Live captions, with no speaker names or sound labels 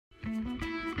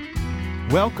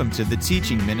Welcome to the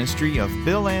teaching ministry of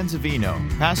Bill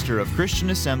Anzavino, pastor of Christian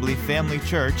Assembly Family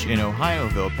Church in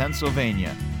Ohioville,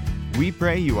 Pennsylvania. We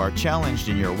pray you are challenged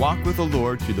in your walk with the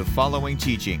Lord through the following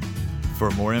teaching.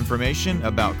 For more information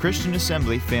about Christian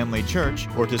Assembly Family Church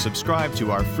or to subscribe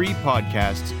to our free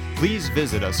podcasts, please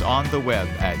visit us on the web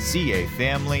at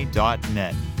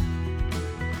cafamily.net.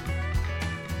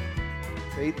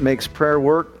 Faith makes prayer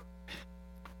work.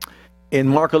 In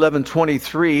Mark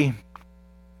 11:23,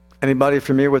 anybody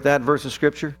familiar with that verse of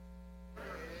Scripture?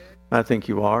 I think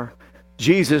you are.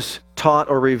 Jesus taught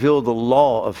or revealed the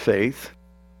law of faith.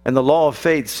 And the law of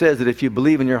faith says that if you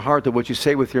believe in your heart that what you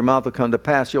say with your mouth will come to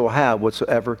pass, you'll have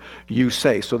whatsoever you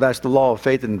say. So that's the law of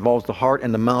faith that involves the heart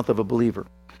and the mouth of a believer.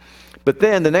 But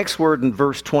then the next word in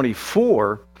verse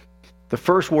 24, the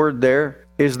first word there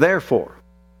is therefore.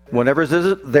 Whenever it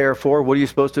says therefore, what are you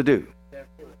supposed to do?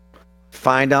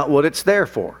 Find out what it's there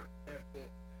for.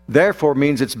 Therefore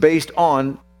means it's based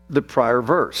on the prior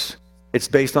verse. It's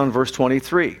based on verse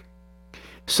 23.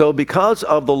 So because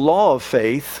of the law of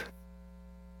faith,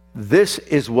 this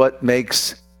is what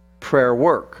makes prayer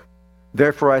work.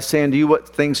 Therefore I say unto you, what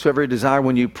things soever you desire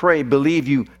when you pray, believe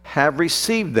you have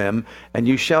received them, and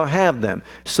you shall have them.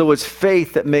 So it's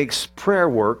faith that makes prayer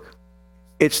work.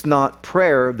 It's not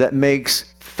prayer that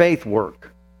makes faith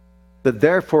work. The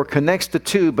therefore connects the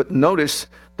two, but notice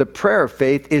the prayer of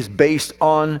faith is based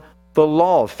on the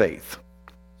law of faith.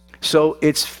 So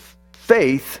it's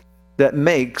faith that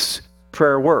makes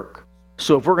prayer work.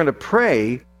 So if we're going to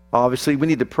pray, obviously we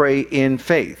need to pray in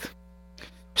faith.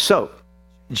 So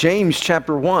James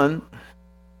chapter 1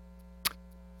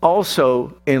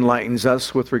 also enlightens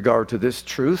us with regard to this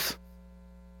truth.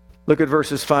 Look at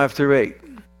verses 5 through 8.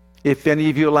 If any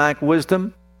of you lack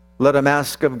wisdom, let him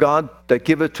ask of God that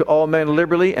giveth to all men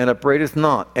liberally and upbraideth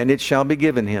not, and it shall be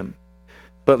given him.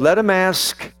 But let him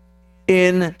ask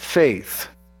in faith,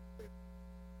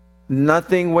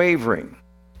 nothing wavering.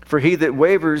 For he that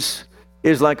wavers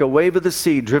is like a wave of the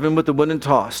sea, driven with the wind and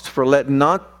tossed. For let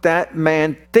not that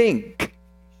man think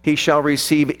he shall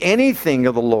receive anything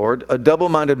of the Lord. A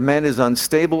double-minded man is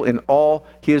unstable in all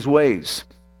his ways.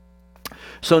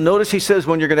 So notice he says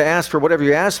when you're going to ask for whatever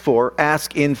you ask for,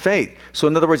 ask in faith. So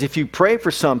in other words, if you pray for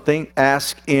something,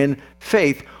 ask in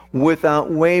faith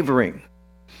without wavering.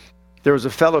 There was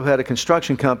a fellow who had a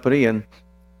construction company, and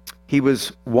he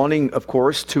was wanting, of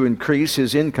course, to increase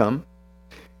his income.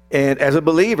 And as a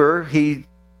believer, he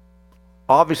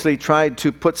obviously tried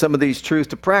to put some of these truths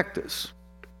to practice.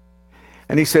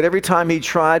 And he said every time he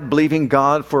tried believing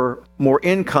God for more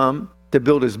income to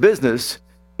build his business,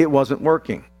 it wasn't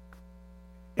working.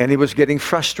 And he was getting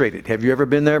frustrated. Have you ever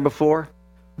been there before?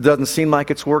 Doesn't seem like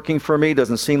it's working for me.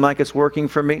 Doesn't seem like it's working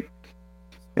for me.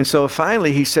 And so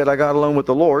finally he said, I got alone with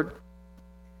the Lord.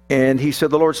 And he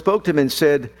said, the Lord spoke to him and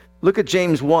said, look at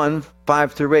James 1,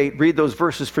 5 through 8. Read those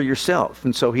verses for yourself.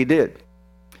 And so he did.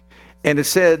 And it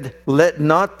said, let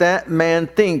not that man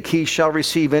think he shall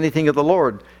receive anything of the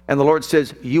Lord. And the Lord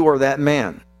says, you are that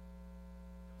man.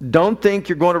 Don't think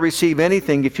you're going to receive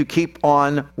anything if you keep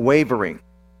on wavering.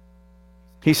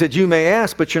 He said, you may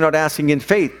ask, but you're not asking in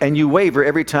faith, and you waver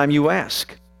every time you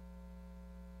ask.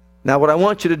 Now, what I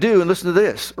want you to do, and listen to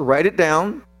this, write it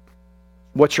down,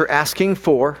 what you're asking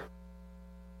for,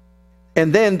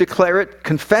 and then declare it,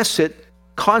 confess it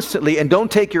constantly, and don't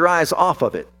take your eyes off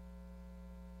of it.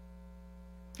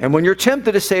 And when you're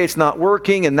tempted to say it's not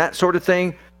working and that sort of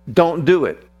thing, don't do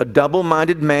it. A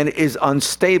double-minded man is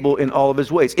unstable in all of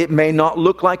his ways. It may not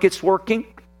look like it's working.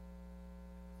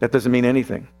 That doesn't mean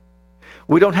anything.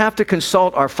 We don't have to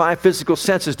consult our five physical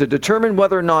senses to determine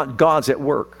whether or not God's at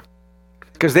work,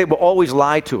 because they will always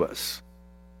lie to us.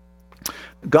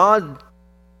 God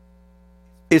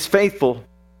is faithful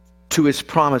to his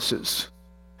promises.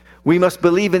 We must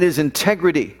believe in his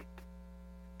integrity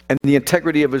and the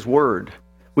integrity of his word.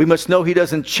 We must know he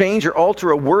doesn't change or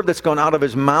alter a word that's gone out of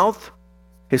his mouth.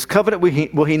 His covenant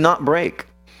will he not break.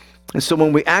 And so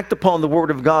when we act upon the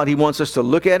word of God, he wants us to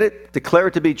look at it, declare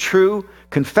it to be true,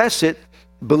 confess it,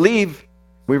 believe,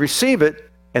 we receive it,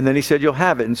 and then he said, you'll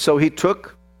have it. And so he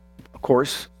took, of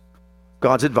course,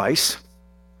 God's advice.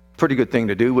 Pretty good thing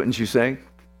to do, wouldn't you say?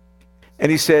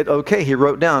 And he said, okay, he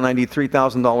wrote down, I need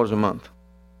 $3,000 a month.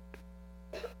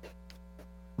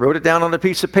 Wrote it down on a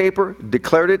piece of paper,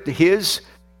 declared it his,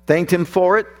 thanked him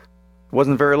for it. It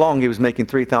wasn't very long, he was making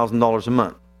 $3,000 a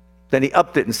month. Then he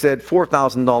upped it and said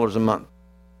 $4,000 a month.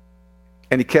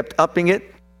 And he kept upping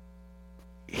it.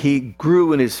 He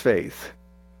grew in his faith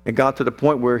and got to the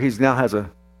point where he now has a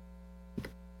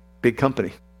big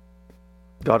company.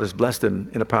 God has blessed him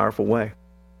in a powerful way.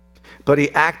 but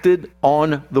he acted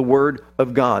on the word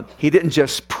of God. He didn't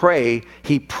just pray,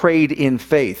 he prayed in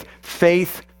faith.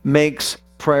 Faith makes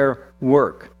prayer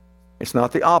work. It's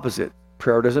not the opposite.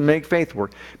 Prayer doesn't make faith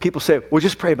work. People say, well,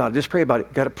 just pray about it. Just pray about it.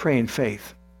 You've got to pray in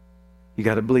faith. You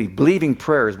got to believe. Believing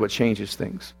prayer is what changes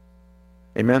things.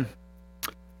 Amen?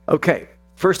 Okay.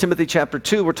 1 Timothy chapter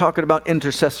 2, we're talking about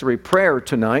intercessory prayer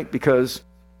tonight because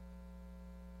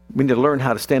we need to learn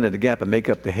how to stand in the gap and make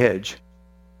up the hedge,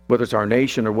 whether it's our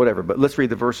nation or whatever. But let's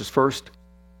read the verses first.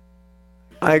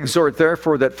 I exhort,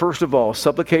 therefore, that first of all,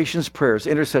 supplications, prayers,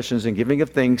 intercessions, and giving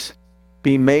of thanks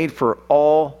be made for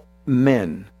all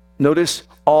men. Notice,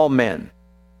 all men.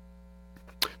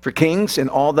 For kings and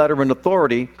all that are in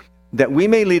authority, that we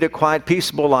may lead a quiet,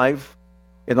 peaceable life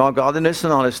in all godliness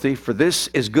and honesty, for this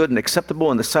is good and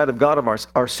acceptable in the sight of God of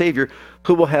our Savior,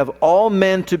 who will have all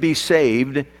men to be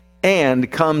saved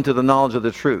and come to the knowledge of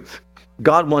the truth.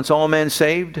 God wants all men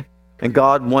saved, and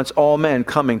God wants all men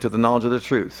coming to the knowledge of the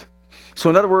truth. So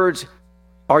in other words,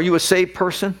 are you a saved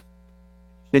person?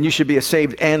 Then you should be a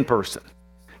saved and person.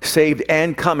 Saved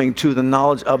and coming to the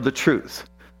knowledge of the truth.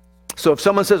 So if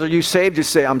someone says, are you saved?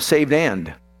 Just say, I'm saved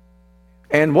and.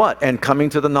 And what? And coming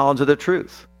to the knowledge of the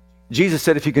truth. Jesus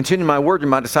said, if you continue my word, you're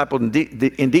my disciple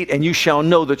indeed, and you shall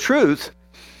know the truth,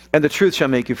 and the truth shall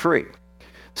make you free.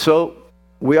 So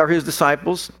we are his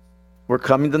disciples. We're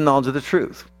coming to the knowledge of the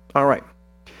truth. All right.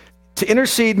 To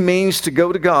intercede means to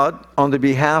go to God on the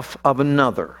behalf of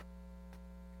another.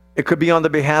 It could be on the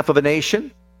behalf of a nation.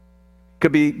 It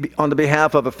could be on the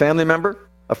behalf of a family member,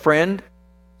 a friend,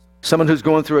 someone who's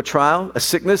going through a trial, a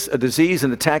sickness, a disease,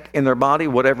 an attack in their body,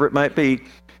 whatever it might be,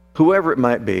 whoever it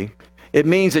might be. It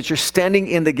means that you're standing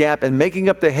in the gap and making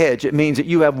up the hedge. It means that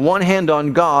you have one hand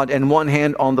on God and one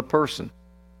hand on the person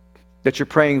that you're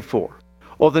praying for,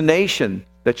 or the nation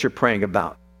that you're praying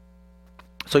about.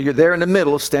 So you're there in the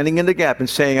middle, standing in the gap and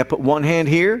saying, I put one hand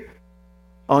here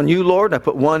on you, Lord. I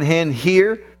put one hand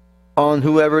here on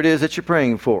whoever it is that you're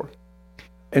praying for.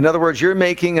 In other words, you're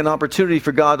making an opportunity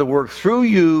for God to work through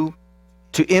you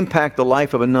to impact the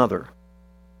life of another.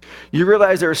 You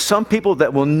realize there are some people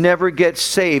that will never get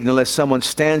saved unless someone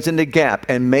stands in the gap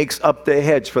and makes up the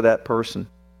hedge for that person.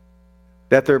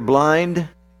 That they're blind,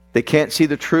 they can't see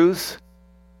the truth,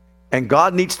 and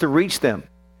God needs to reach them.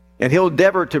 And he'll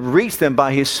endeavor to reach them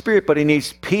by his Spirit, but he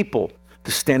needs people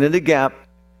to stand in the gap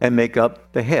and make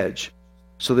up the hedge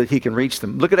so that he can reach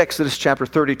them. Look at Exodus chapter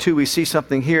 32. We see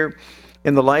something here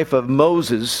in the life of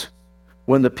Moses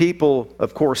when the people,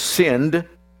 of course, sinned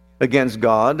against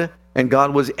God, and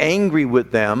God was angry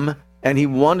with them, and he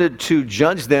wanted to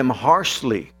judge them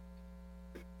harshly.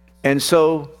 And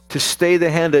so, to stay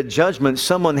the hand of judgment,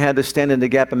 someone had to stand in the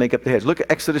gap and make up the hedge. Look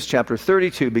at Exodus chapter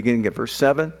 32, beginning at verse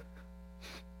 7.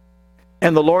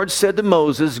 And the Lord said to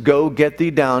Moses, go get thee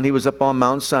down. He was up on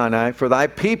Mount Sinai. For thy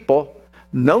people,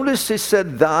 notice he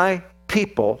said thy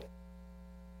people.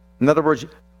 In other words,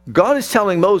 God is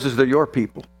telling Moses they're your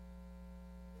people,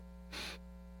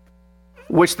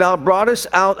 which thou broughtest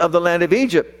out of the land of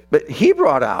Egypt. But he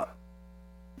brought out,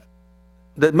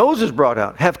 that Moses brought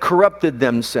out, have corrupted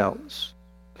themselves.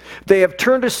 They have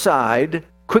turned aside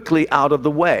quickly out of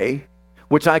the way,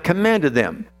 which I commanded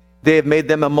them. They have made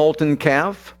them a molten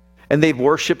calf, and they've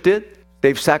worshipped it.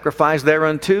 They've sacrificed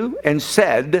thereunto, and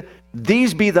said,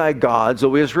 these be thy gods,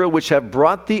 O Israel, which have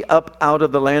brought thee up out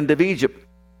of the land of Egypt.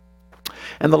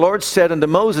 And the Lord said unto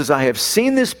Moses, I have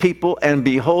seen this people, and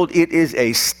behold, it is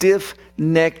a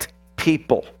stiff-necked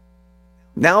people.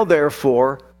 Now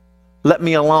therefore, let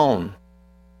me alone.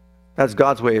 That's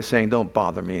God's way of saying, don't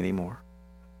bother me anymore.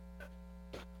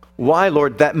 Why,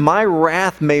 Lord? That my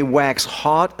wrath may wax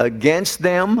hot against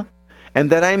them, and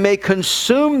that I may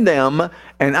consume them,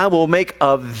 and I will make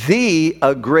of thee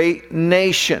a great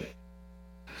nation.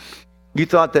 You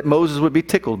thought that Moses would be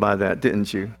tickled by that,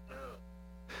 didn't you?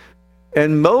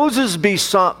 And Moses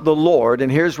besought the Lord, and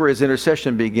here's where his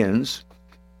intercession begins,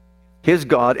 his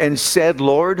God, and said,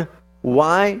 Lord,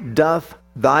 why doth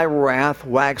thy wrath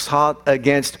wax hot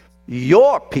against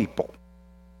your people?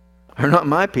 They're not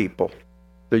my people.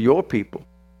 They're your people,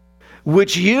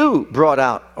 which you brought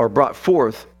out or brought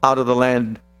forth out of the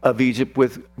land of Egypt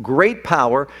with great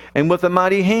power and with a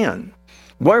mighty hand.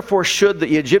 Wherefore should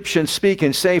the Egyptians speak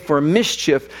and say, for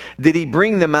mischief did he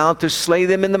bring them out to slay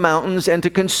them in the mountains and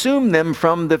to consume them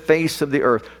from the face of the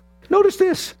earth. Notice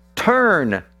this.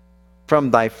 Turn from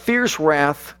thy fierce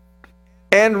wrath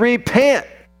and repent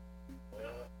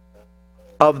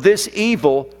of this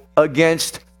evil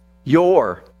against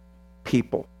your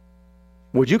people.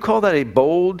 Would you call that a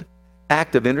bold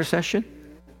act of intercession?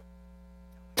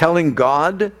 Telling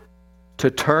God to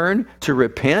turn, to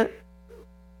repent?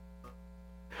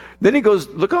 Then he goes,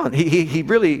 look on. He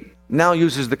really now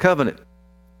uses the covenant.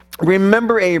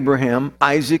 Remember Abraham,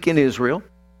 Isaac, and Israel,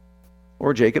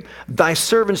 or Jacob, thy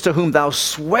servants to whom thou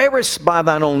swearest by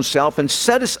thine own self, and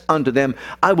saidst unto them,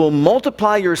 I will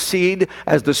multiply your seed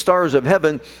as the stars of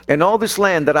heaven, and all this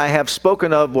land that I have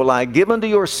spoken of will I give unto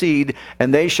your seed,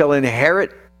 and they shall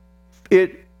inherit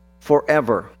it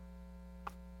forever.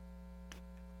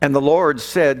 And the Lord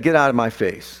said, get out of my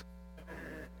face.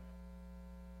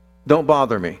 Don't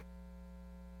bother me.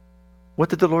 What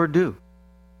did the Lord do?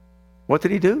 What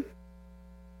did he do?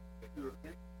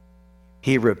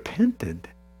 He repented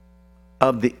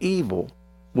of the evil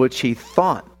which he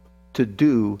thought to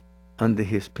do unto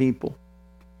his people.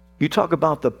 You talk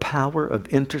about the power of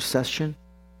intercession,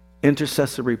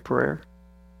 intercessory prayer.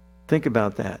 Think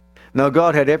about that. Now,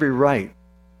 God had every right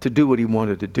to do what he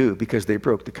wanted to do because they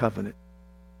broke the covenant.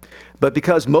 But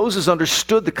because Moses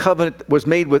understood the covenant was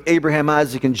made with Abraham,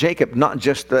 Isaac, and Jacob, not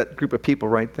just that group of people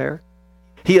right there,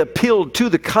 he appealed to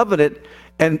the covenant,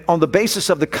 and on the basis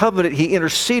of the covenant, he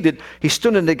interceded. He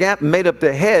stood in the gap and made up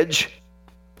the hedge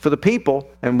for the people.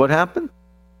 And what happened?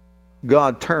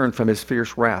 God turned from his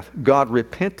fierce wrath. God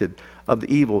repented of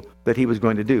the evil that he was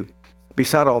going to do.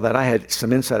 Beside all that, I had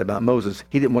some insight about Moses.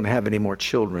 He didn't want to have any more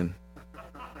children,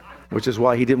 which is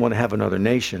why he didn't want to have another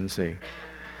nation, see.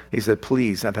 He said,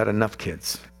 please, I've had enough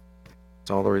kids. That's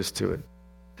all there is to it.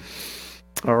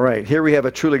 All right, here we have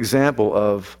a true example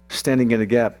of standing in the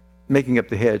gap, making up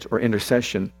the hedge or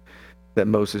intercession that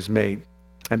Moses made.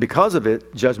 And because of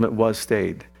it, judgment was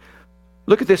stayed.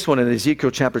 Look at this one in Ezekiel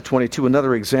chapter 22,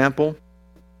 another example.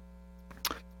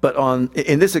 But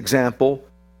in this example,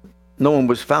 no one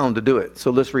was found to do it.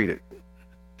 So let's read it.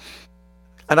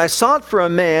 And I sought for a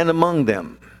man among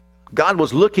them. God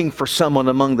was looking for someone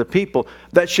among the people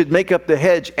that should make up the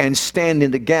hedge and stand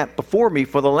in the gap before me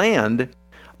for the land,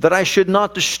 that I should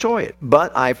not destroy it.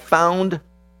 But I found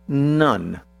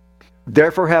none.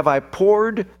 Therefore have I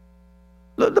poured.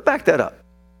 Back that up.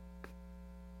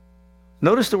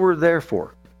 Notice the word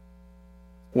therefore.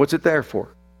 What's it there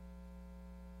for?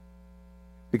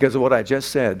 Because of what I just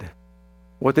said.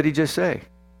 What did he just say?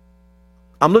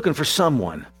 I'm looking for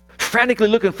someone. Frantically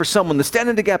looking for someone to stand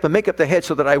in the gap and make up the hedge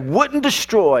so that I wouldn't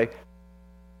destroy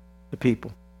the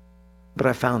people. But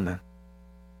I found none.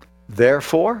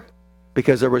 Therefore,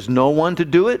 because there was no one to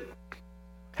do it,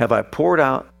 have I poured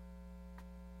out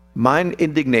mine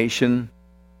indignation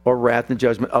or wrath and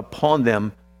judgment upon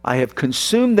them. I have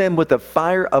consumed them with the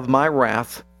fire of my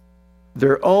wrath.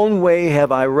 Their own way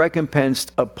have I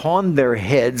recompensed upon their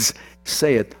heads,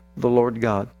 saith the Lord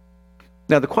God.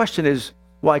 Now the question is,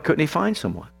 why couldn't he find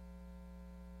someone?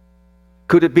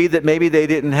 Could it be that maybe they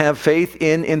didn't have faith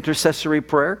in intercessory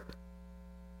prayer?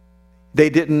 They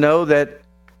didn't know that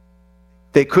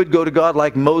they could go to God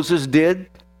like Moses did,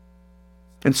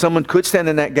 and someone could stand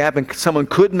in that gap and someone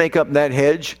could make up that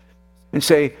hedge and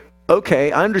say,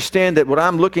 okay, I understand that what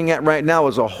I'm looking at right now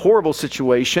is a horrible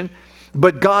situation,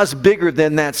 but God's bigger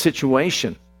than that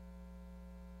situation.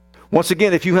 Once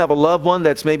again, if you have a loved one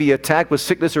that's maybe attacked with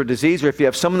sickness or disease, or if you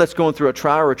have someone that's going through a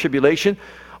trial or a tribulation,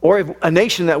 or if a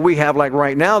nation that we have like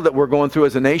right now that we're going through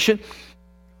as a nation,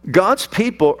 God's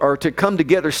people are to come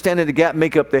together, stand in the gap,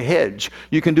 make up the hedge.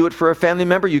 You can do it for a family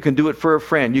member. You can do it for a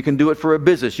friend. You can do it for a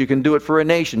business. You can do it for a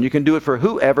nation. You can do it for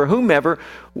whomever,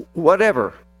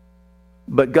 whatever.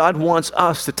 But God wants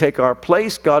us to take our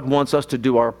place. God wants us to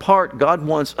do our part. God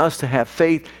wants us to have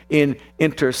faith in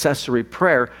intercessory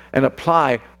prayer and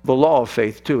apply the law of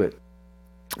faith to it.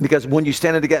 Because when you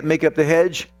stand in the gap, make up the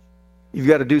hedge, you've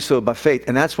got to do so by faith.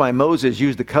 And that's why Moses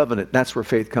used the covenant. That's where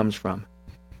faith comes from.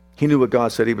 He knew what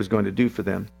God said he was going to do for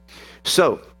them.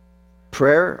 So,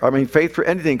 faith for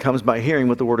anything comes by hearing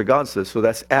what the Word of God says. So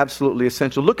that's absolutely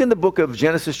essential. Look in the book of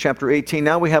Genesis chapter 18.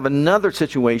 Now we have another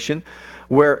situation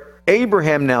where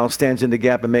Abraham now stands in the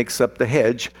gap and makes up the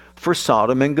hedge for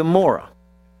Sodom and Gomorrah.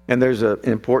 And there's an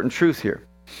important truth here.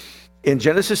 In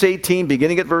Genesis 18,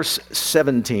 beginning at verse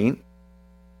 17,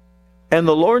 and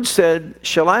the Lord said,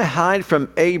 shall I hide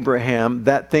from Abraham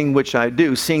that thing which I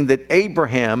do, seeing that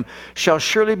Abraham shall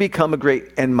surely become a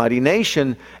great and mighty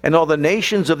nation, and all the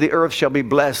nations of the earth shall be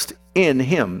blessed in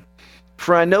him.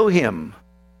 For I know him,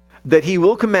 that he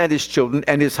will command his children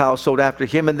and his household after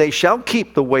him, and they shall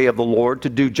keep the way of the Lord to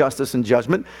do justice and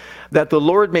judgment, that the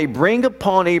Lord may bring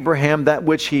upon Abraham that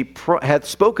which he hath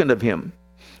spoken of him.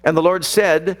 And the Lord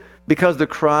said, because the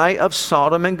cry of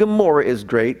Sodom and Gomorrah is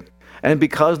great, and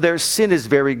because their sin is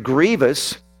very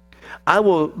grievous, I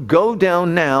will go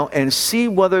down now and see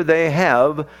whether they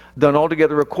have done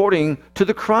altogether according to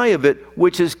the cry of it,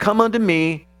 which is come unto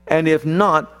me, and if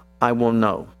not, I will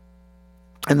know.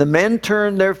 And the men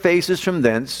turned their faces from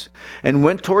thence and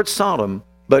went toward Sodom.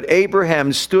 But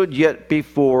Abraham stood yet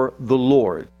before the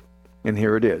Lord. And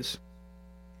here it is.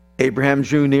 Abraham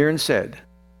drew near and said,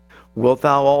 Wilt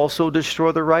thou also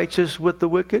destroy the righteous with the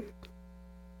wicked?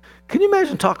 Can you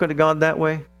imagine talking to God that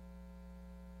way?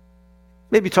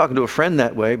 Maybe talking to a friend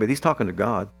that way, but he's talking to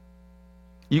God.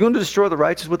 You going to destroy the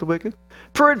righteous with the wicked?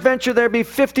 Peradventure there be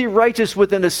 50 righteous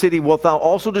within the city. Wilt thou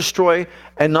also destroy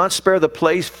and not spare the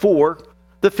place for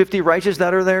the 50 righteous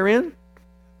that are therein?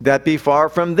 That be far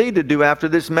from thee to do after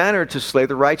this manner, to slay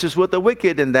the righteous with the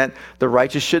wicked, and that the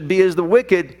righteous should be as the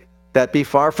wicked. That be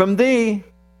far from thee.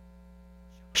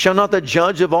 Shall not the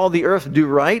judge of all the earth do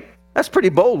right? That's pretty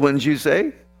bold, wouldn't you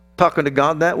say? Talking to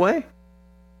God that way.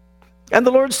 And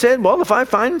the Lord said, well, if I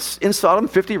find in Sodom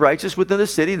 50 righteous within the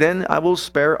city, then I will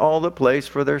spare all the place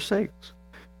for their sakes.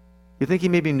 You think he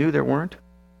maybe knew there weren't?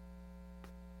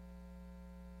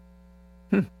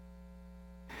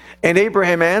 And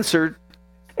Abraham answered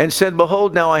and said,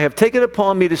 Behold, now I have taken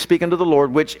upon me to speak unto the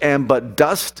Lord, which am but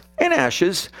dust and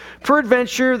ashes.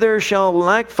 Peradventure there shall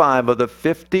lack 5 of the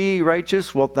 50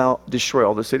 righteous. Wilt thou destroy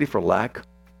all the city for lack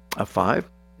of 5?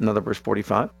 Another verse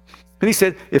 45. And he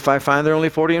said, If I find there only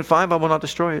 40 and 5, I will not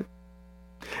destroy it.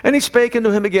 And he spake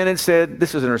unto him again and said,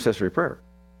 this is intercessory prayer.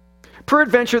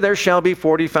 Peradventure there shall be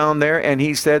 40 found there. And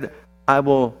he said, I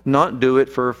will not do it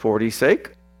for 40's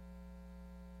sake.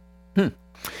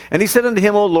 And he said unto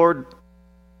him, O Lord,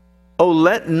 O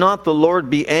let not the Lord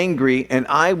be angry, and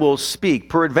I will speak.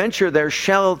 Peradventure there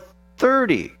shall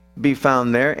 30 be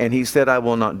found there. And he said, I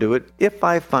will not do it if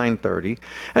I find 30.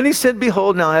 And he said,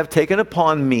 Behold, now I have taken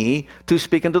upon me to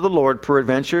speak unto the Lord.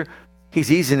 Peradventure,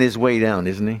 he's easing his way down,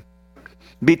 isn't he?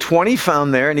 Be 20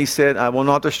 found there. And he said, I will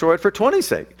not destroy it for 20's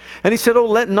sake. And he said, Oh,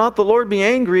 let not the Lord be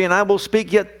angry, and I will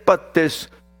speak yet but this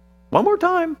one more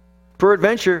time.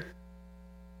 Peradventure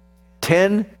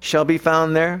 10 shall be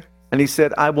found there. And he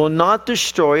said, I will not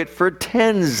destroy it for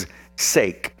 10's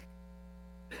sake.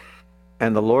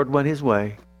 And the Lord went his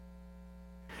way.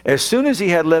 As soon as he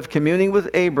had left communing with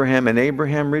Abraham, and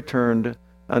Abraham returned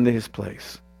unto his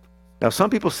place. Now, some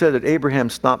people said that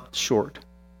Abraham stopped short.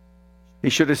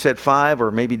 He should have said 5 or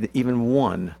maybe even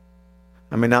 1.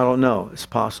 I mean, I don't know. It's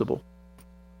possible.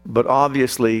 But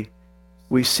obviously,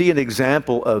 we see an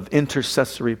example of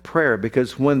intercessory prayer,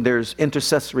 because when there's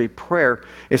intercessory prayer,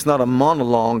 it's not a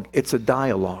monologue, it's a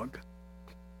dialogue.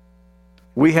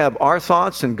 We have our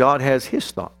thoughts and God has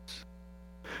his thoughts.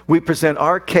 We present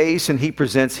our case and he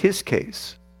presents his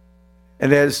case.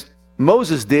 And as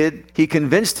Moses did, he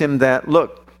convinced him that,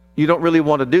 look, you don't really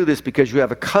want to do this because you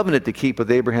have a covenant to keep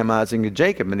with Abraham, Isaac, and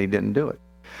Jacob, and he didn't do it.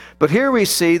 But here we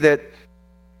see that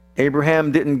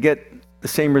Abraham didn't get the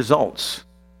same results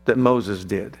that Moses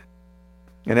did.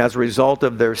 And as a result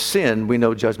of their sin, we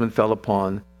know judgment fell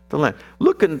upon the land.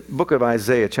 Look in the book of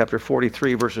Isaiah, chapter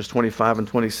 43, verses 25 and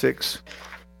 26.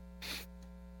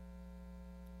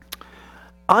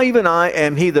 Even I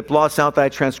am he that blots out thy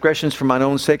transgressions for mine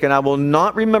own sake, and I will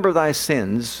not remember thy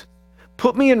sins.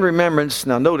 Put me in remembrance.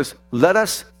 Now notice, let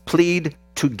us plead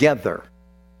together.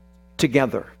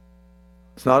 Together.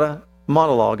 It's not a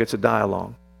monologue, it's a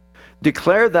dialogue.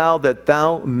 Declare thou that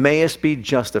thou mayest be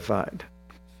justified.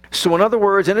 So in other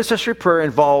words, intercessory prayer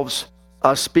involves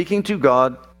us speaking to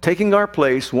God, taking our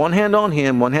place, one hand on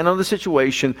him, one hand on the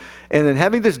situation, and then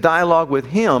having this dialogue with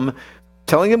him,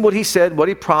 telling him what he said, what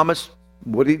he promised,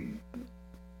 what he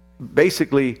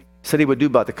basically said he would do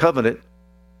about the covenant,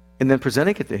 and then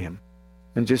presenting it to him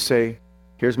and just say,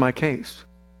 here's my case.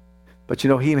 But you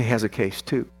know, he has a case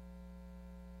too.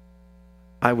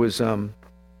 I wasn't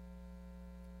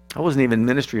even in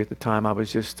ministry at the time. I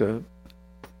was just a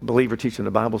believer teaching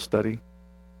a Bible study.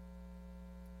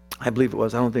 I believe it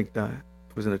was. I don't think I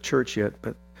was in a church yet.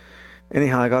 But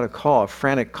anyhow, I got a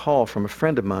frantic call from a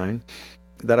friend of mine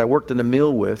that I worked in a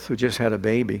mill with who just had a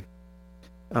baby.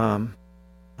 I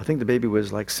think the baby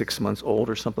was like 6 months old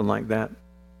or something like that.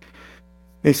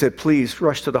 He said, please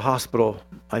rush to the hospital.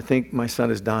 I think my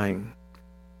son is dying.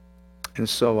 And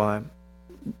so I,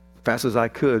 fast as I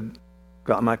could,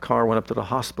 got in my car, went up to the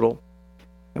hospital.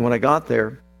 And when I got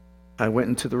there, I went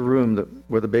into the room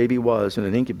where the baby was in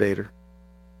an incubator.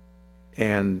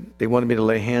 And they wanted me to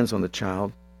lay hands on the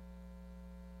child.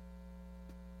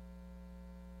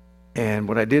 And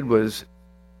what I did was,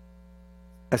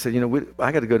 I said, you know,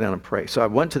 I got to go down and pray. So I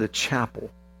went to the chapel,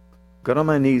 got on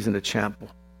my knees in the chapel.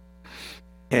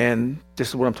 And this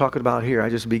is what I'm talking about here. I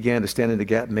just began to stand in the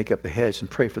gap and make up the hedge and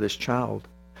pray for this child.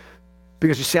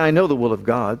 Because you see, I know the will of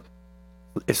God.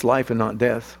 It's life and not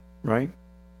death, right?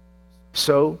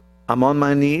 So I'm on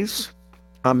my knees.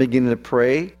 I'm beginning to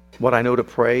pray. what I know to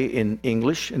pray in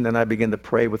English, and then I begin to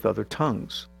pray with other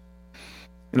tongues.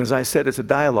 And as I said, it's a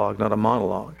dialogue, not a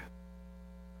monologue.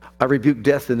 I rebuke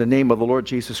death in the name of the Lord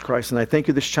Jesus Christ, and I thank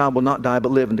you this child will not die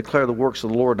but live and declare the works of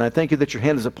the Lord. And I thank you that your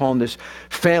hand is upon this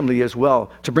family as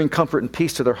well to bring comfort and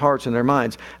peace to their hearts and their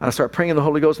minds. And I start praying in the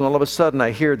Holy Ghost, and all of a sudden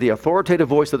I hear the authoritative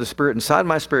voice of the Spirit inside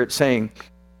my spirit saying,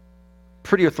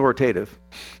 pretty authoritative,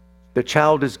 the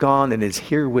child is gone and is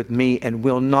here with me and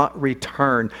will not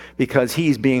return because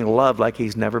he's being loved like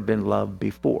he's never been loved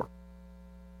before.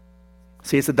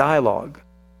 See, it's a dialogue,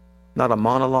 not a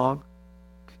monologue.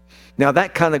 Now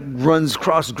that kind of runs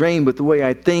cross-grain with the way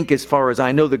I think as far as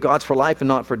I know that God's for life and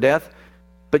not for death.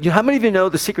 But how many of you know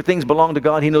the secret things belong to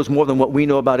God? He knows more than what we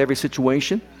know about every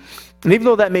situation. And even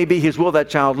though that may be his will that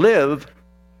child live,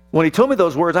 when he told me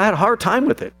those words, I had a hard time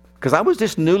with it because I was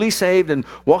just newly saved and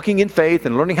walking in faith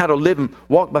and learning how to live and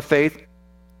walk by faith.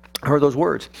 I heard those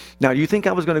words. Now, do you think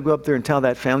I was going to go up there and tell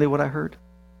that family what I heard?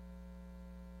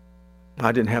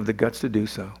 I didn't have the guts to do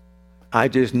so. I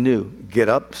just knew, get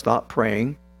up, stop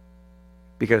praying,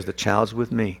 because the child's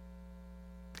with me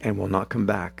and will not come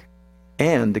back.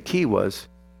 And the key was,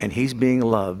 and he's being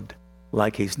loved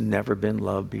like he's never been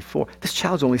loved before. This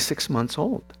child's only 6 months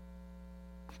old.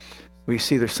 Well, you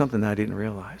see, there's something that I didn't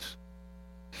realize.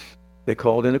 They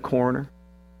called in a coroner,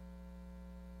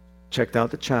 checked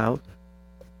out the child,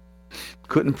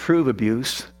 couldn't prove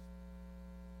abuse.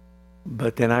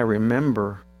 But then I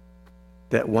remember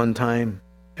that one time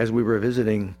as we were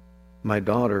visiting, my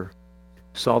daughter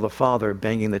saw the father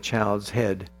banging the child's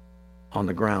head on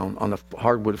the ground, on the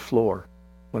hardwood floor,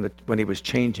 when he was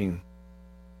changing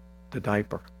the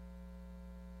diaper.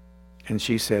 And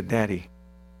she said, Daddy,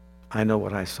 I know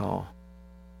what I saw.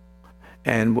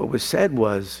 And what was said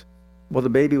was, well, the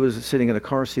baby was sitting in a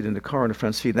car seat in the car in the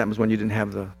front seat. And that was when you didn't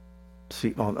have the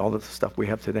seat, all the stuff we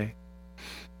have today.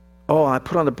 Oh, I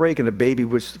put on the brake and the baby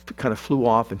was kind of flew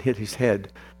off and hit his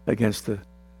head against the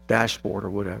dashboard or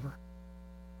whatever.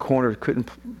 Coroner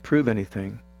couldn't prove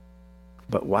anything,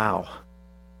 but wow.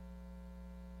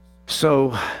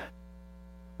 So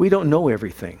we don't know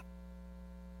everything.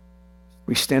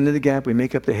 We stand in the gap, we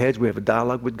make up the hedge, we have a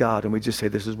dialogue with God, and we just say,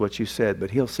 this is what you said, but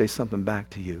he'll say something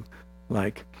back to you.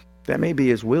 Like, that may be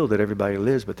his will that everybody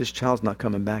lives, but this child's not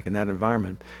coming back in that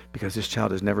environment because this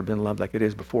child has never been loved like it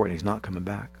is before, and he's not coming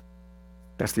back.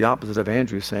 That's the opposite of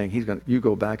Andrew saying, you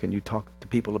go back and you talk to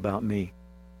people about me.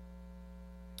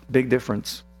 Big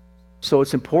difference. So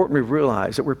it's important we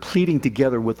realize that we're pleading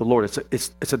together with the Lord.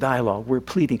 It's a dialogue. We're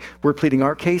pleading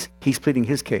our case. He's pleading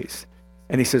his case.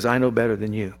 And he says, I know better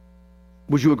than you.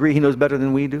 Would you agree he knows better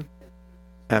than we do?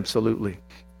 Absolutely.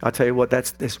 I'll tell you what,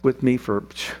 that's with me for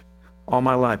all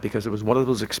my life because it was one of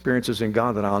those experiences in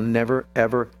God that I'll never,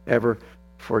 ever, ever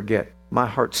forget. My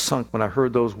heart sunk when I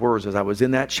heard those words as I was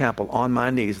in that chapel on my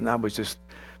knees, and I was just,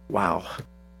 wow.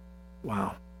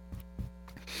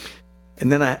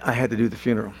 And then I had to do the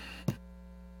funeral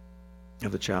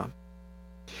of the child.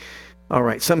 All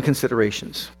right, some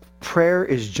considerations. Prayer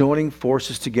is joining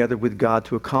forces together with God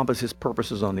to accomplish his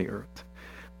purposes on the earth.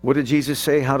 What did Jesus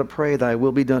say? How to pray? Thy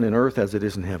will be done in earth as it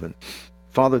is in heaven.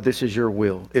 Father, this is your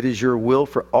will. It is your will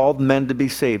for all men to be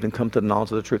saved and come to the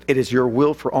knowledge of the truth. It is your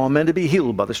will for all men to be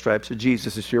healed by the stripes of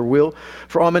Jesus. It's your will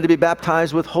for all men to be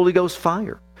baptized with Holy Ghost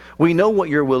fire. We know what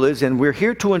your will is, and we're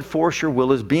here to enforce your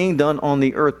will as being done on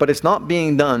the earth, but it's not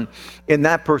being done in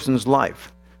that person's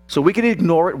life. So we can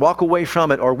ignore it, walk away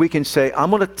from it, or we can say, I'm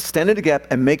going to stand in the gap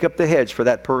and make up the hedge for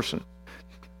that person.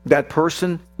 That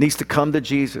person needs to come to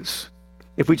Jesus.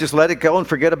 If we just let it go and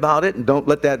forget about it and don't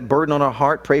let that burden on our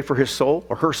heart, pray for his soul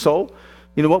or her soul,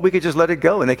 you know what? We could just let it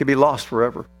go and they could be lost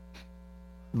forever.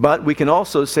 But we can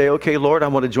also say, okay, Lord, I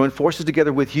want to join forces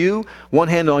together with you, one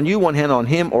hand on you, one hand on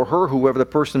him or her, whoever the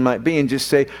person might be, and just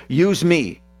say, use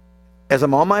me. As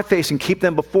I'm on my face and keep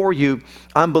them before you,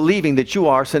 I'm believing that you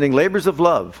are sending labors of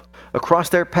love across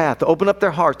their path to open up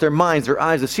their hearts, their minds, their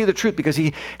eyes to see the truth, because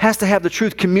he has to have the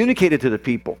truth communicated to the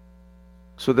people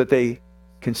so that they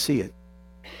can see it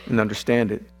and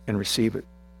understand it and receive it.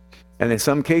 And in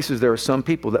some cases, there are some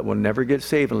people that will never get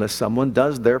saved unless someone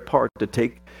does their part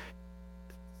to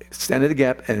stand in the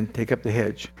gap and take up the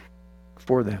hedge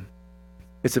for them.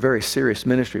 It's a very serious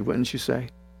ministry, wouldn't you say?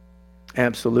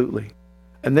 Absolutely.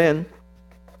 And then,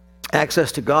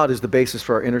 access to God is the basis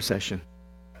for our intercession.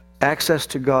 Access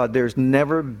to God. There's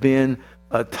never been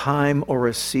a time or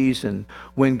a season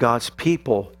when God's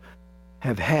people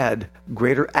have had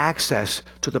greater access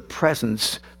to the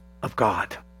presence of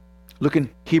God. Look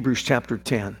in Hebrews chapter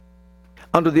 10.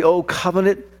 Under the old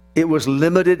covenant, it was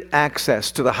limited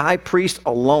access to the high priest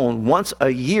alone. Once a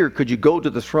year could you go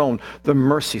to the throne, the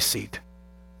mercy seat.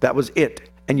 That was it.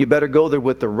 And you better go there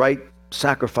with the right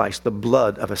sacrifice, the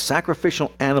blood of a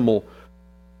sacrificial animal,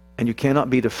 and you cannot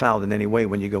be defiled in any way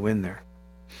when you go in there.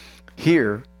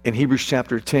 Here in Hebrews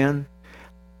chapter 10,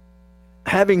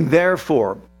 having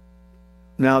therefore,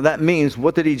 now that means,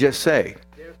 what did he just say?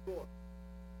 Therefore.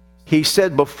 He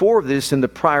said before this in the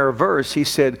prior verse, he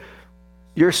said,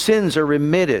 your sins are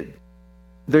remitted.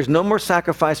 There's no more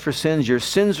sacrifice for sins. Your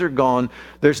sins are gone.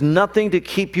 There's nothing to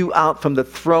keep you out from the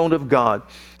throne of God.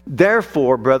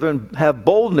 Therefore, brethren, have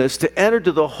boldness to enter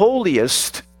to the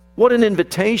holiest. What an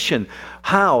invitation.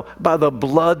 How? By the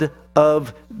blood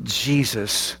of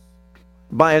Jesus.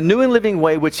 By a new and living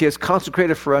way which he has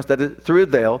consecrated for us, that is, through a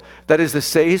veil, that is to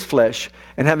say, his flesh,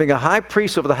 and having a high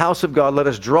priest over the house of God, let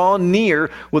us draw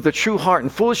near with a true heart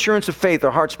and full assurance of faith,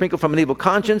 our hearts sprinkled from an evil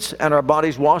conscience, and our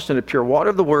bodies washed in the pure water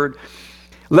of the word.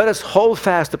 Let us hold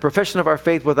fast the profession of our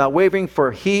faith without wavering,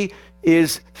 for he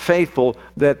is faithful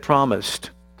that promised.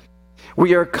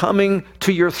 We are coming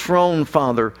to your throne,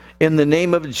 Father, in the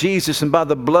name of Jesus and by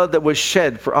the blood that was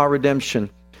shed for our redemption.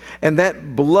 And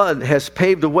that blood has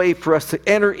paved the way for us to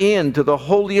enter into the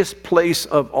holiest place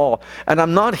of all. And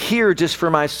I'm not here just for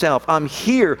myself. I'm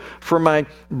here for my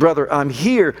brother. I'm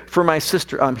here for my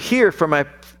sister. I'm here for my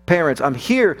parents. I'm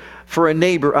here for a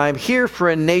neighbor. I'm here for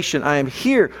a nation. I am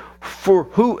here for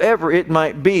whoever it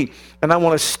might be. And I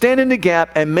want to stand in the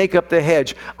gap and make up the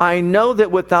hedge. I know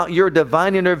that without your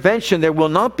divine intervention, there will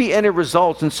not be any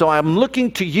results. And so I'm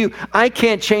looking to you. I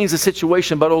can't change the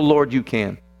situation, but oh Lord, you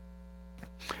can.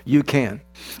 You can.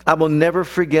 I will never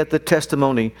forget the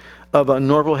testimony of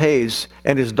Norval Hayes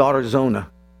and his daughter Zona.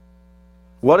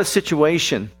 What a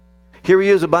situation. Here he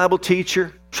is, a Bible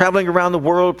teacher, traveling around the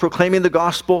world, proclaiming the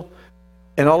gospel.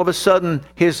 And all of a sudden,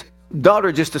 his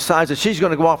daughter just decides that she's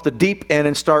going to go off the deep end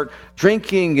and start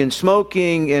drinking and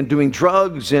smoking and doing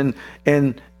drugs and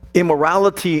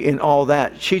immorality and all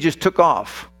that. She just took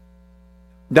off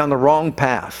down the wrong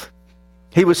path.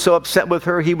 He was so upset with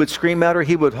her, he would scream at her,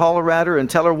 he would holler at her and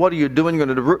tell her, what are you doing? You're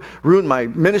going to ruin my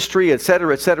ministry,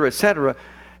 etc., etc., etc.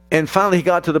 And finally he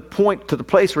got to the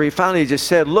place where he finally just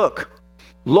said, look,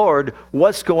 Lord,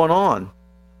 what's going on?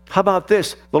 How about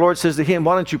this? The Lord says to him,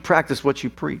 why don't you practice what you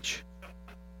preach?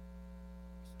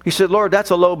 He said, Lord,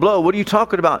 that's a low blow. What are you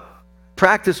talking about?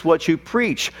 Practice what you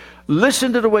preach.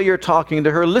 Listen to the way you're talking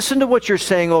to her. Listen to what you're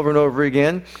saying over and over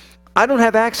again. I don't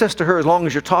have access to her as long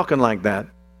as you're talking like that.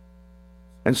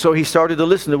 And so he started to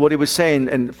listen to what he was saying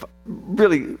and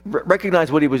really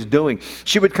recognize what he was doing.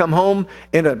 She would come home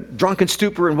in a drunken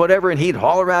stupor and whatever, and he'd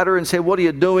holler at her and say, what are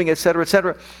you doing, etc.,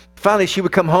 etc. Finally, she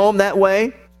would come home that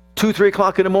way, 2, 3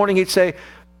 o'clock in the morning. He'd say,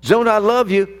 Zona, I love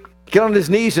you. Get on his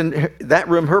knees in that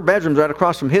room. Her bedroom's right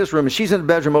across from his room, and she's in the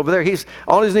bedroom over there. He's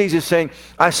on his knees just saying,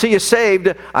 I see you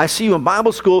saved. I see you in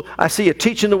Bible school. I see you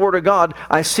teaching the Word of God.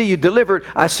 I see you delivered.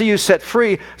 I see you set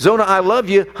free. Zona, I love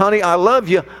you. Honey, I love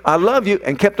you. I love you.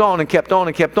 And kept on and kept on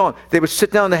and kept on. They would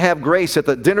sit down to have grace at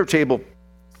the dinner table.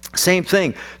 Same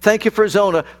thing. Thank you for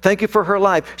Zona. Thank you for her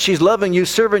life. She's loving you,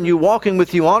 serving you, walking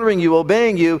with you, honoring you,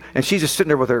 obeying you. And she's just sitting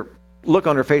there with her look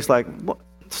on her face like,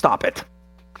 stop it.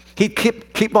 He'd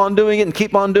keep on doing it and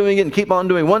keep on doing it and keep on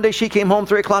doing it. One day she came home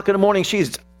 3 o'clock in the morning.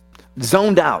 She's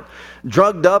zoned out,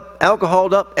 drugged up,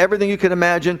 alcoholed up, everything you can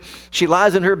imagine. She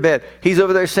lies in her bed. He's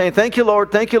over there saying, thank you,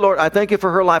 Lord. Thank you, Lord. I thank you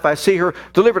for her life. I see her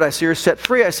delivered. I see her set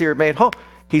free. I see her made whole.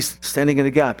 He's standing in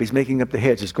the gap. He's making up the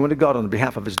hedge. He's going to God on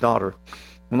behalf of his daughter.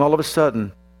 And all of a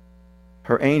sudden,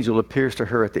 her angel appears to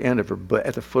her at the end of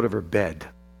at the foot of her bed.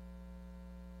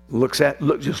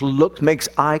 Makes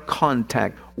eye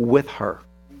contact with her.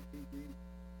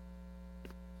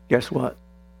 Guess what?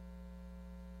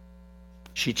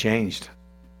 She changed.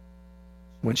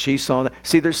 When she saw that.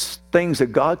 See, there's things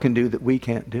that God can do that we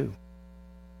can't do.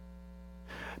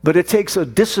 But it takes a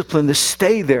discipline to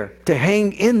stay there, to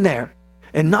hang in there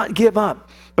and not give up,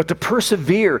 but to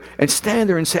persevere and stand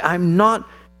there and say, I'm not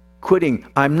quitting.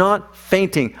 I'm not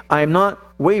fainting. I'm not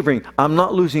wavering. I'm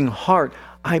not losing heart.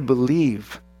 I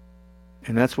believe.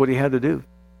 And that's what he had to do.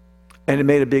 And it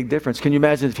made a big difference. Can you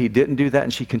imagine if he didn't do that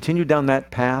and she continued down that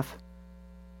path?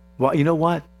 Well, you know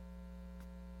what?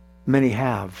 Many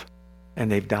have, and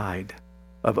they've died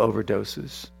of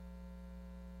overdoses.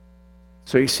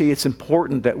 So you see, it's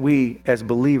important that we, as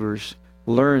believers,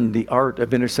 learn the art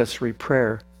of intercessory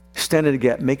prayer, stand in the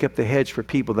gap, make up the hedge for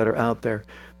people that are out there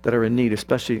that are in need,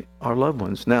 especially our loved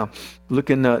ones. Now, look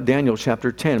in Daniel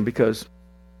chapter 10, because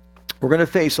we're going to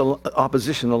face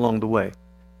opposition along the way.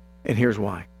 And here's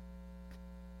why.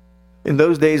 In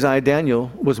those days I,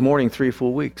 Daniel, was mourning 3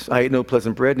 full weeks. I ate no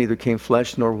pleasant bread, neither came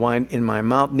flesh nor wine in my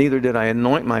mouth, neither did I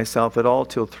anoint myself at all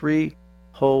till 3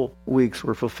 whole weeks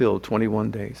were fulfilled,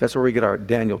 21 days. That's where we get our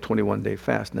Daniel 21-day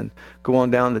fast. And then go on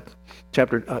down to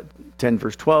chapter 10,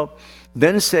 verse 12.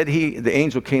 Then said he, the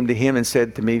angel came to him and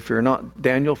said to me, fear not,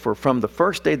 Daniel, for from the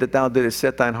first day that thou didst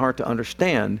set thine heart to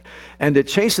understand and to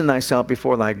chasten thyself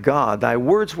before thy God, thy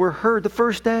words were heard the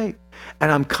first day,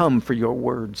 and I'm come for your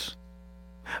words.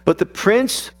 But the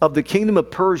prince of the kingdom of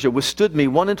Persia withstood me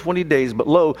 21 days. But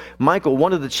lo, Michael,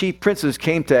 one of the chief princes,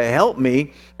 came to help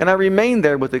me, and I remained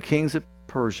there with the kings of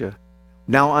Persia.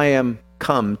 Now I am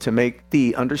come to make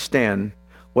thee understand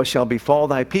what shall befall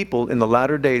thy people in the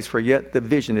latter days, for yet the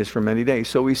vision is for many days.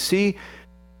 So we see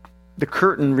the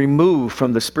curtain removed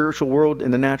from the spiritual world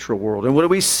and the natural world. And what do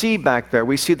we see back there?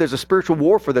 We see there's a spiritual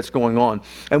warfare that's going on.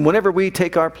 And whenever we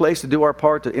take our place to do our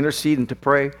part, to intercede and to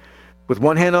pray, with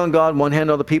one hand on God, one hand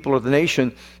on the people of the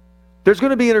nation, there's going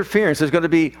to be interference. There's going to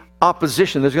be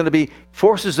opposition. There's going to be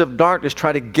forces of darkness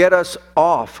try to get us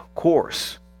off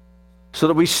course so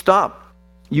that we stop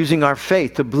using our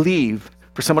faith to believe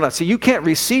for someone else. See, you can't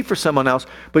receive for someone else,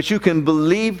 but you can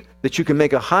believe that you can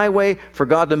make a highway for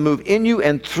God to move in you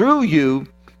and through you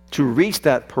to reach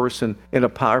that person in a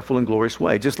powerful and glorious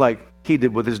way, just like he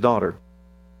did with his daughter.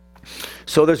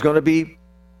 So there's going to be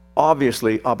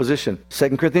obviously opposition.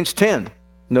 2 Corinthians 10.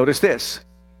 Notice this.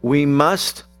 We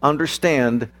must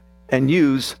understand and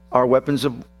use our weapons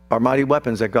of our mighty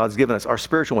weapons that God's given us, our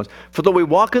spiritual ones. For though we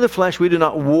walk in the flesh, we do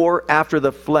not war after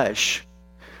the flesh.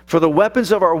 For the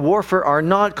weapons of our warfare are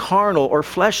not carnal or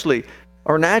fleshly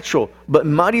or natural, but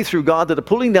mighty through God to the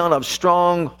pulling down of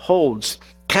strongholds,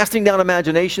 casting down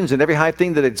imaginations and every high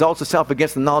thing that exalts itself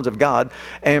against the knowledge of God,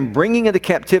 and bringing into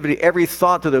captivity every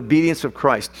thought to the obedience of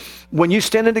Christ. When you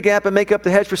stand in the gap and make up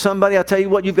the hedge for somebody, I'll tell you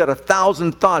what, you've got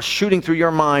 1,000 thoughts shooting through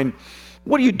your mind.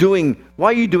 What are you doing? Why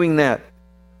are you doing that?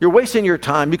 You're wasting your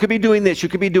time. You could be doing this. You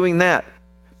could be doing that.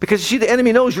 Because you see, the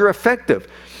enemy knows you're effective.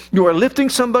 You are lifting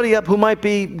somebody up who might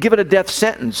be given a death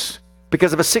sentence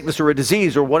because of a sickness or a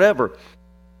disease or whatever.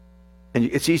 And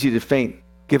it's easy to faint,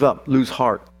 give up, lose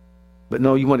heart. But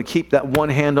no, you want to keep that one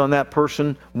hand on that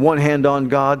person, one hand on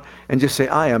God, and just say,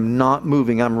 I am not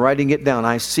moving. I'm writing it down.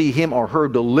 I see him or her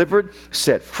delivered,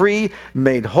 set free,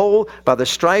 made whole by the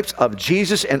stripes of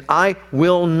Jesus, and I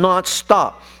will not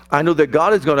stop. I know that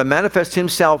God is going to manifest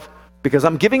himself because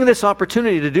I'm giving this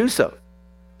opportunity to do so.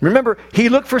 Remember, he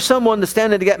looked for someone to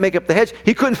stand in the gap, make up the hedge.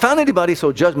 He couldn't find anybody,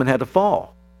 so judgment had to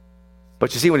fall.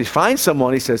 But you see, when he finds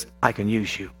someone, he says, I can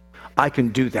use you. I can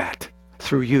do that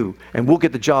through you, and we'll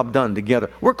get the job done together.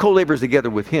 We're co-laborers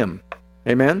together with him.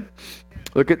 Amen?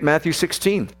 Look at Matthew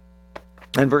 16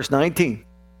 and verse 19.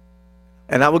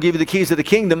 And I will give you the keys of the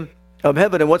kingdom of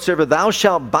heaven, and whatsoever thou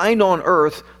shalt bind on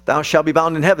earth, thou shalt be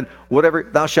bound in heaven. Whatever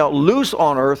thou shalt loose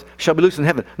on earth shall be loosed in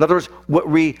heaven. In other words, what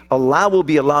we allow will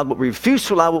be allowed. What we refuse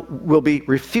to allow will be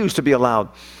refused to be allowed.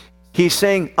 He's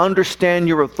saying, understand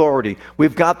your authority.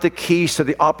 We've got the keys to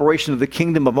the operation of the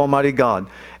kingdom of Almighty God.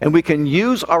 And we can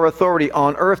use our authority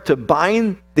on earth to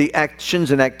bind the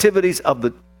actions and activities of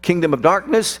the kingdom of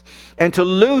darkness and to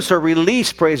loose or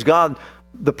release, praise God,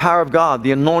 the power of God,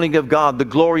 the anointing of God, the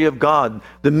glory of God,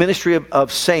 the ministry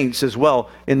of saints as well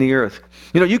in the earth.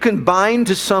 You know, you can bind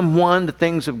to someone the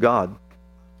things of God.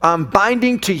 I'm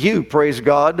binding to you, praise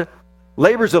God,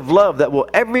 labors of love that will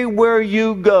everywhere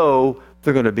you go,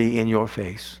 they're going to be in your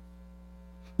face.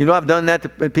 You know, I've done that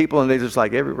to people and they just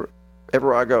like, everywhere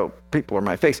I go, people are in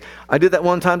my face. I did that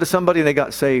one time to somebody and they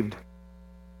got saved.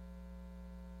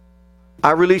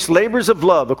 I released labors of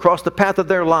love across the path of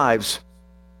their lives.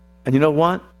 And you know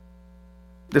what?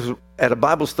 This was at a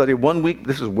Bible study 1 week.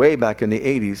 This is way back in the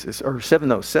 80s, or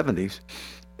 70s.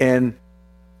 And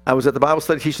I was at the Bible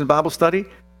study, teaching the Bible study.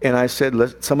 And I said,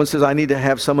 someone says, I need to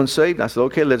have someone saved. I said,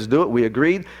 okay, let's do it. We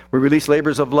agreed. We released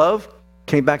labors of love.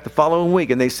 Came back the following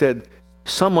week, and they said,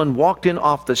 someone walked in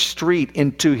off the street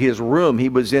into his room. He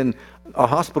was in a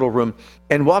hospital room,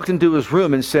 and walked into his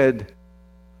room and said,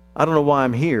 I don't know why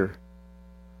I'm here,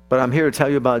 but I'm here to tell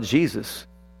you about Jesus.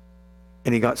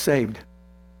 And he got saved.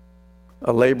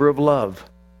 A labor of love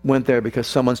went there because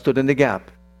someone stood in the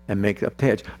gap and made up the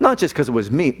hedge. Not just because it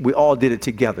was me. We all did it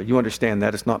together. You understand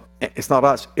that? It's not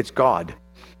us. It's God.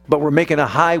 But we're making a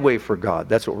highway for God.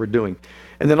 That's what we're doing.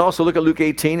 And then also look at Luke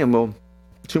 18, and we'll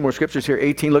two more scriptures here.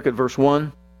 18, look at verse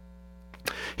 1.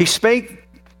 He spake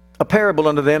a parable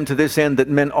unto them to this end, that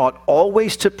men ought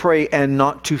always to pray and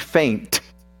not to faint,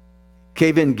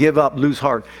 cave in, give up, lose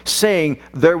heart, saying,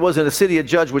 there was in a city a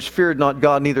judge which feared not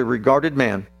God, neither regarded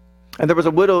man. And there was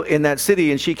a widow in that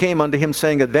city, and she came unto him,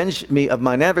 saying, avenge me of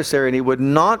mine adversary. And he would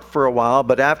not for a while,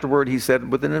 but afterward he said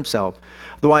within himself,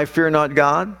 though I fear not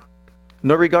God,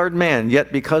 nor regard man,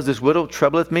 yet because this widow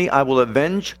troubleth me, I will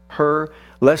avenge her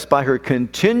lest by her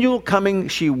continual coming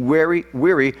she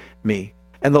weary me.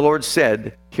 And the Lord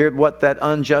said, hear what that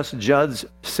unjust judge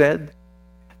said,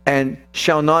 and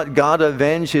shall not God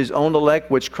avenge his own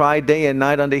elect, which cry day and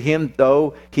night unto him,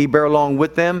 though he bear along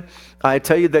with them? I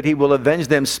tell you that he will avenge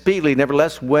them speedily.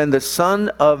 Nevertheless, when the Son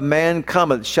of Man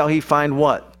cometh, shall he find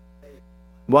what?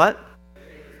 What?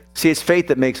 See, it's faith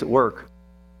that makes it work.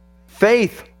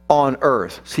 Faith on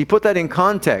earth. See, put that in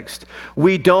context.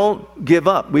 We don't give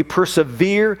up. We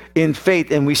persevere in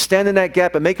faith, and we stand in that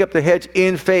gap and make up the hedge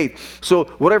in faith. So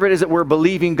whatever it is that we're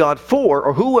believing God for,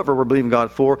 or whoever we're believing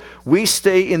God for, we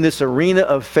stay in this arena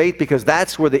of faith, because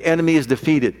that's where the enemy is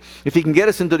defeated. If he can get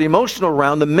us into the emotional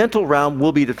realm, the mental realm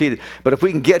will be defeated. But if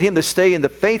we can get him to stay in the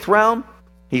faith realm,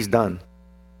 he's done.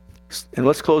 And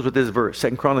let's close with this verse,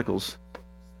 2 Chronicles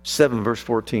 7, verse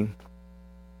 14.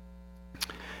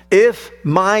 If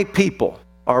my people,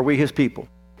 are we his people,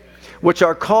 which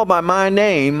are called by my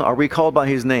name, are we called by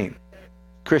his name?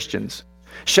 Christians.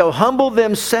 Shall humble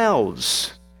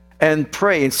themselves and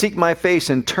pray and seek my face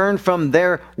and turn from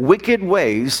their wicked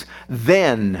ways,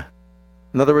 then,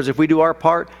 in other words, if we do our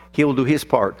part, he will do his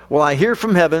part. Will I hear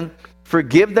from heaven,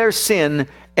 forgive their sin,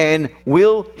 and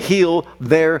will heal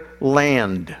their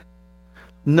land.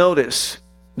 Notice,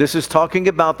 this is talking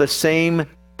about the same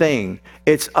thing.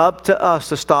 It's up to us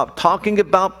to stop talking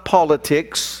about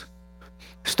politics,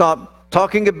 stop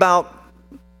talking about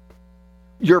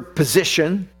your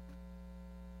position,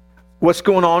 what's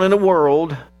going on in the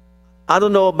world. I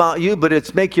don't know about you, but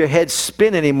it's make your head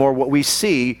spin anymore what we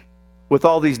see with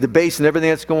all these debates and everything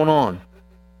that's going on.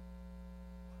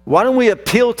 Why don't we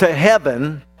appeal to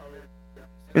heaven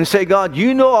and say, God,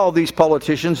 you know all these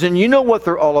politicians, and you know what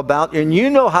they're all about, and you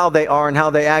know how they are and how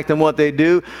they act and what they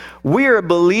do. We are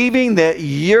believing that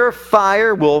your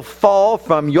fire will fall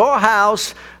from your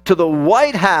house to the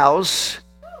White House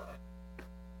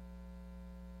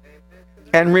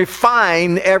and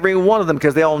refine every one of them,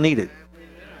 because they all need it.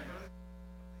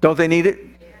 Don't they need it?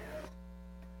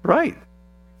 Right.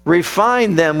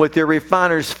 Refine them with your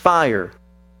refiner's fire.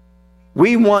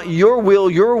 We want your will,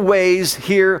 your ways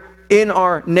here in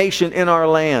our nation, in our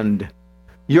land.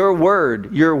 Your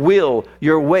word, your will,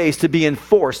 your ways to be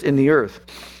enforced in the earth.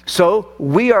 So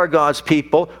we are God's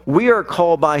people. We are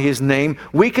called by his name.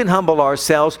 We can humble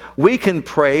ourselves. We can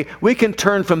pray. We can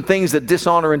turn from things that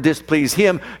dishonor and displease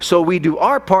him. So we do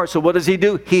our part. So what does he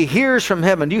do? He hears from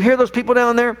heaven. Do you hear those people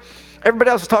down there?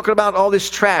 Everybody else is talking about all this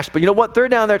trash. But you know what they're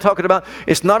down there talking about?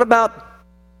 It's not about,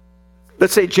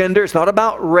 let's say, gender. It's not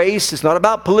about race. It's not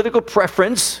about political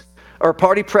preference or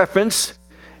party preference.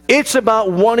 It's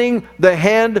about wanting the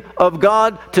hand of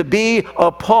God to be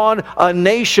upon a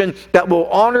nation that will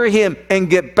honor him and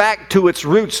get back to its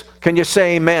roots. Can you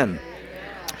say amen?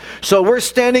 So we're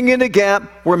standing in the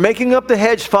gap. We're making up the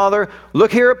hedge, Father.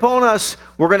 Look here upon us.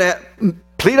 We're going to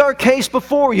plead our case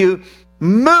before you.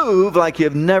 Move like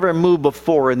you've never moved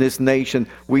before in this nation.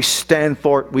 We stand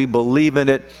for it. We believe in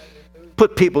it.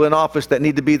 Put people in office that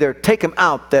need to be there. Take them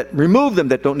out. Remove them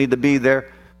that don't need to be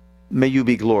there. May you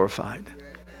be glorified.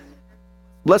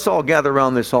 Let's all gather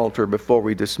around this altar before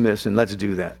we dismiss, and let's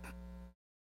do that.